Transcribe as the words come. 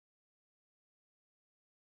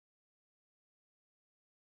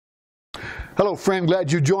Hello, friend.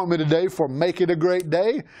 Glad you joined me today for Make It a Great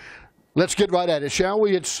Day. Let's get right at it, shall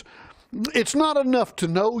we? It's not enough to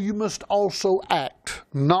know, you must also act.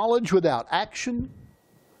 Knowledge without action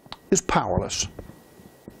is powerless.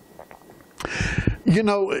 You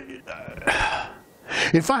know,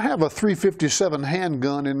 if I have a .357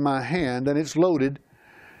 handgun in my hand and it's loaded,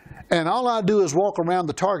 and all I do is walk around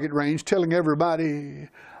the target range telling everybody,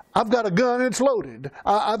 I've got a gun and it's loaded.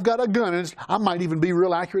 I've got a gun and I might even be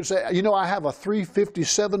real accurate and say, you know, I have a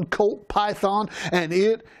 .357 Colt Python and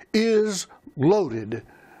it is loaded.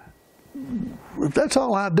 If that's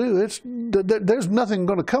all I do, there's nothing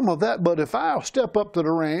going to come of that. But if I step up to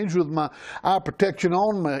the range with my eye protection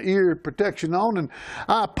on, my ear protection on, and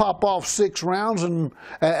I pop off 6 rounds and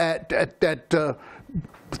at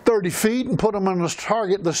 30 feet and put them on a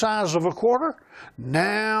target the size of a quarter,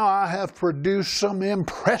 now I have produced some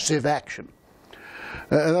impressive action.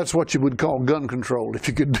 That's what you would call gun control, if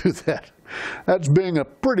you could do that. That's being a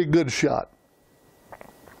pretty good shot.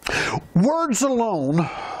 Words alone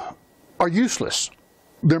are useless.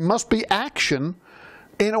 There must be action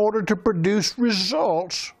in order to produce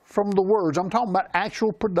results from the words. I'm talking about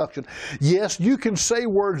actual production. Yes, you can say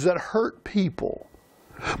words that hurt people,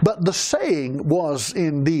 but the saying was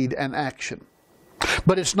indeed an action.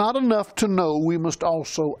 But it's not enough to know, we must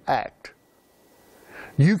also act.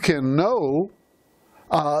 You can know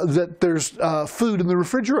that there's food in the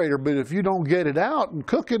refrigerator, but if you don't get it out and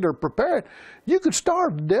cook it or prepare it, you could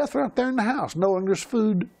starve to death right there in the house knowing there's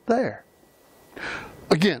food there.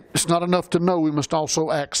 Again, it's not enough to know, we must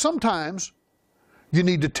also act. Sometimes you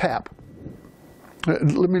need to tap.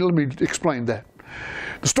 Let me explain that.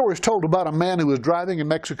 The story is told about a man who was driving in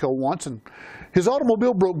Mexico once, and his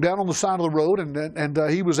automobile broke down on the side of the road, and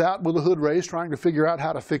he was out with the hood raised trying to figure out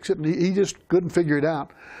how to fix it, and he just couldn't figure it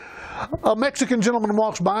out. A Mexican gentleman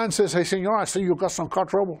walks by and says, "Hey, senor, I see you've got some car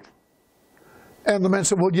trouble." And the man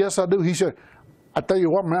said, "Well, yes, I do." He said, "I tell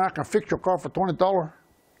you what, man, I can fix your car for $20.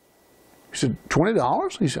 He said,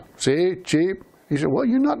 $20? He said, "See, cheap." He said, "Well,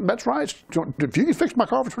 you're not, that's right. If you can fix my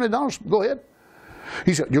car for $20, go ahead."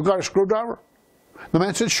 He said, "You got a screwdriver?" The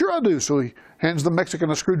man said, "Sure I do." So he hands the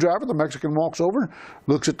Mexican a screwdriver. The Mexican walks over,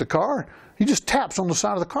 looks at the car. He just taps on the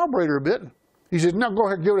side of the carburetor a bit. He says, "Now go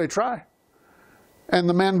ahead and give it a try." And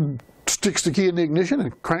the man sticks the key in the ignition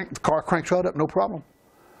and the car cranks right up, no problem.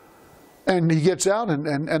 And he gets out and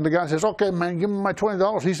the guy says, "Okay, man, give me my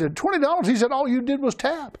 $20. He said, $20? He said, "All you did was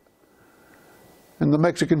tap." And the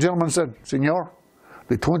Mexican gentleman said, "Senor,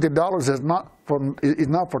 the $20 is not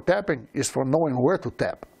for tapping, it's for knowing where to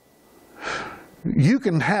tap." You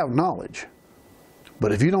can have knowledge,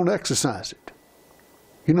 but if you don't exercise it,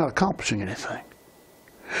 you're not accomplishing anything.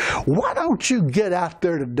 Why don't you get out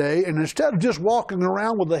there today and instead of just walking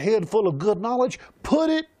around with a head full of good knowledge, put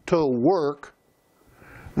it to work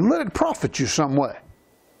and let it profit you some way.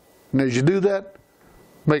 And as you do that,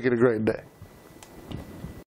 make it a great day.